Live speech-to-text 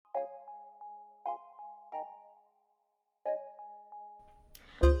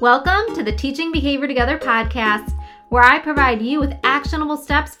Welcome to the Teaching Behavior Together podcast, where I provide you with actionable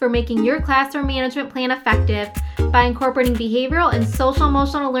steps for making your classroom management plan effective by incorporating behavioral and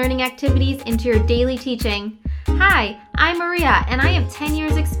social-emotional learning activities into your daily teaching. Hi, I'm Maria, and I have 10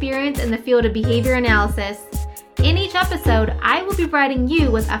 years experience in the field of behavior analysis. In each episode, I will be providing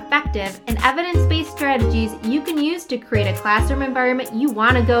you with effective and evidence-based strategies you can use to create a classroom environment you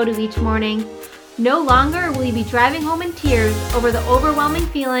want to go to each morning. No longer will you be driving home in tears over the overwhelming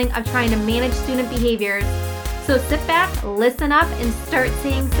feeling of trying to manage student behaviors. So sit back, listen up, and start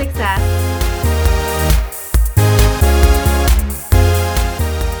seeing success.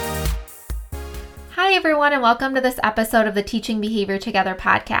 Hi everyone, and welcome to this episode of the Teaching Behavior Together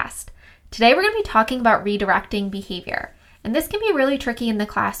podcast. Today we're going to be talking about redirecting behavior, and this can be really tricky in the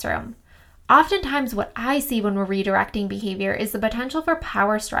classroom. Oftentimes what I see when we're redirecting behavior is the potential for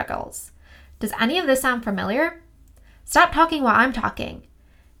power struggles. Does any of this sound familiar? Stop talking while I'm talking.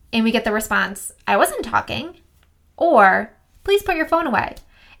 And we get the response, I wasn't talking. Or, please put your phone away.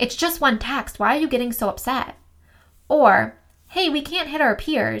 It's just one text. Why are you getting so upset? Or, hey, we can't hit our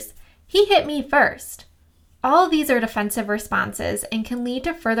peers. He hit me first. All of these are defensive responses and can lead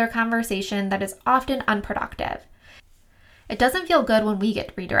to further conversation that is often unproductive. It doesn't feel good when we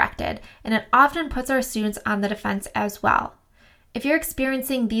get redirected, and it often puts our students on the defense as well. If you're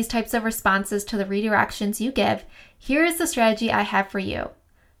experiencing these types of responses to the redirections you give, here is the strategy I have for you.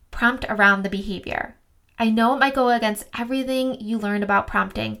 Prompt around the behavior. I know it might go against everything you learned about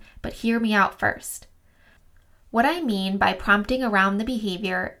prompting, but hear me out first. What I mean by prompting around the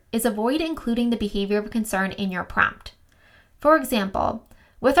behavior is avoid including the behavior of concern in your prompt. For example,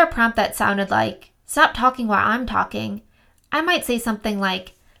 with a prompt that sounded like, stop talking while I'm talking, I might say something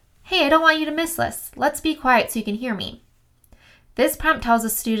like, hey, I don't want you to miss this. Let's be quiet so you can hear me. This prompt tells a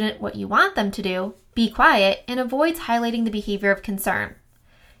student what you want them to do, be quiet, and avoids highlighting the behavior of concern.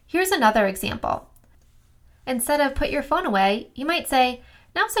 Here's another example. Instead of put your phone away, you might say,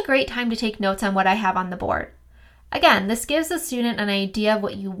 now's a great time to take notes on what I have on the board. Again, this gives the student an idea of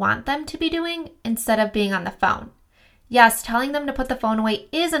what you want them to be doing instead of being on the phone. Yes, telling them to put the phone away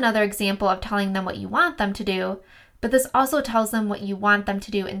is another example of telling them what you want them to do, but this also tells them what you want them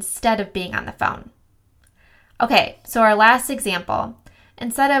to do instead of being on the phone. Okay, so our last example.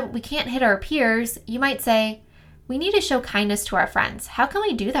 Instead of we can't hit our peers, you might say, we need to show kindness to our friends. How can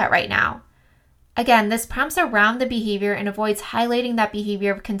we do that right now? Again, this prompts around the behavior and avoids highlighting that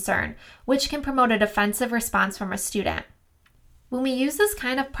behavior of concern, which can promote a defensive response from a student. When we use this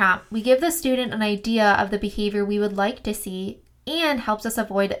kind of prompt, we give the student an idea of the behavior we would like to see and helps us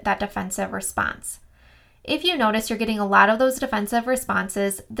avoid that defensive response. If you notice you're getting a lot of those defensive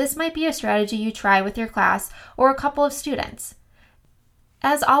responses, this might be a strategy you try with your class or a couple of students.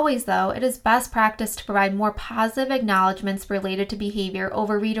 As always, though, it is best practice to provide more positive acknowledgments related to behavior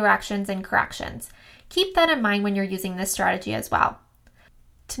over redirections and corrections. Keep that in mind when you're using this strategy as well.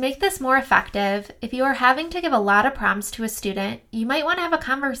 To make this more effective, if you are having to give a lot of prompts to a student, you might want to have a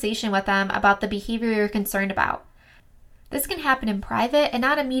conversation with them about the behavior you're concerned about. This can happen in private and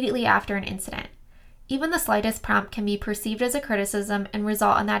not immediately after an incident. Even the slightest prompt can be perceived as a criticism and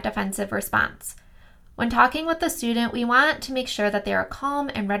result in that defensive response. When talking with the student, we want to make sure that they are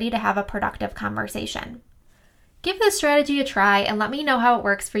calm and ready to have a productive conversation. Give this strategy a try and let me know how it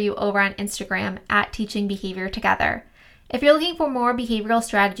works for you over on Instagram at Teaching Behavior Together. If you're looking for more behavioral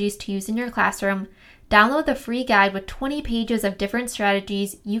strategies to use in your classroom, download the free guide with 20 pages of different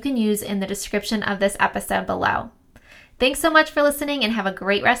strategies you can use in the description of this episode below. Thanks so much for listening and have a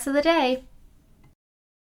great rest of the day.